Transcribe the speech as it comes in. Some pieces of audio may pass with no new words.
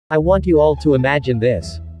I want you all to imagine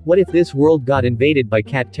this. What if this world got invaded by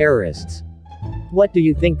cat terrorists? What do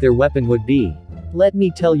you think their weapon would be? Let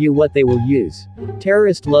me tell you what they will use.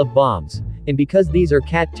 Terrorists love bombs. And because these are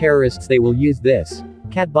cat terrorists, they will use this.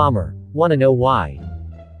 Cat bomber. Wanna know why?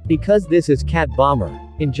 Because this is cat bomber.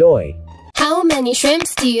 Enjoy. How many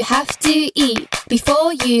shrimps do you have to eat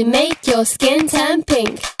before you make your skin turn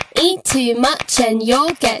pink? Eat too much and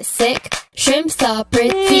you'll get sick. Shrimps are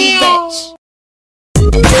pretty rich.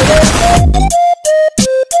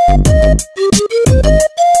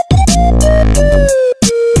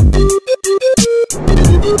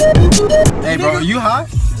 Hey bro, are you high?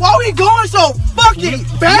 Why are we going so fucking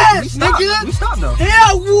fast, nigga? We stop though.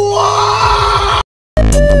 Yeah, what?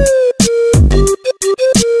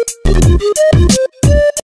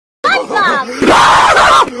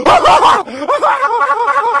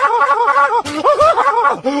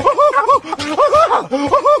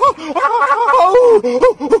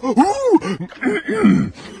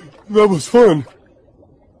 That was fun.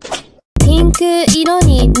 ピンク色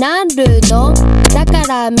になるのだか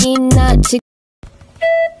らみんなち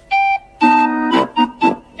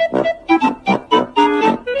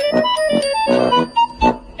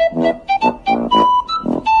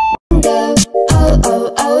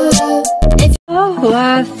Oh,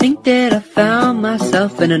 I think that I found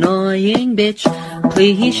myself an annoying bitch.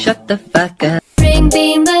 Please shut the fuck up. Bring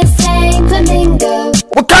beam the same flamingo.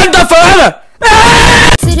 Wakanda forever!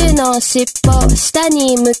 鶴の尻尾下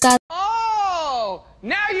に向かっ Oh,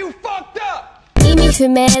 now you fucked up. 意味不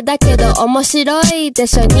明だけど面白いで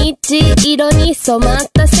しょ虹色に染まっ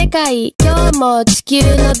た世界今日も地球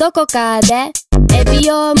のどこかでエ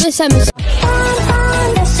ビをむしゃむしゃポンポ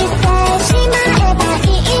ン出してしまえばい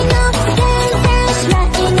いの全然しな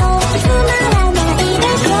いのつまらないで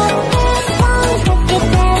しょポンかけて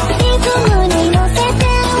リズムに乗せて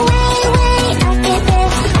ウェイウェイ開けて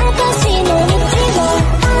私の道を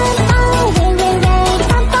ポンポンウェイウェイウェイ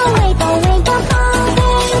ポンポンウェイポンウェイポンポンウェイウ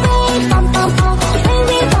ェイポンポンポン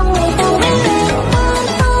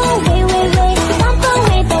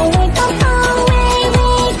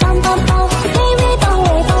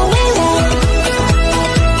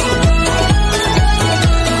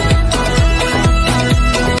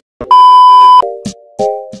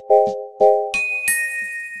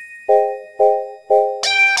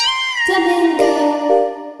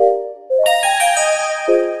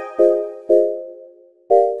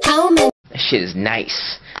Shit is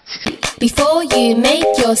nice. Before you make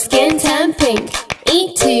your skin turn pink,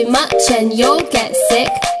 eat too much and you'll get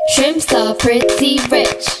sick. Shrimps are pretty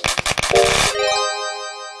rich.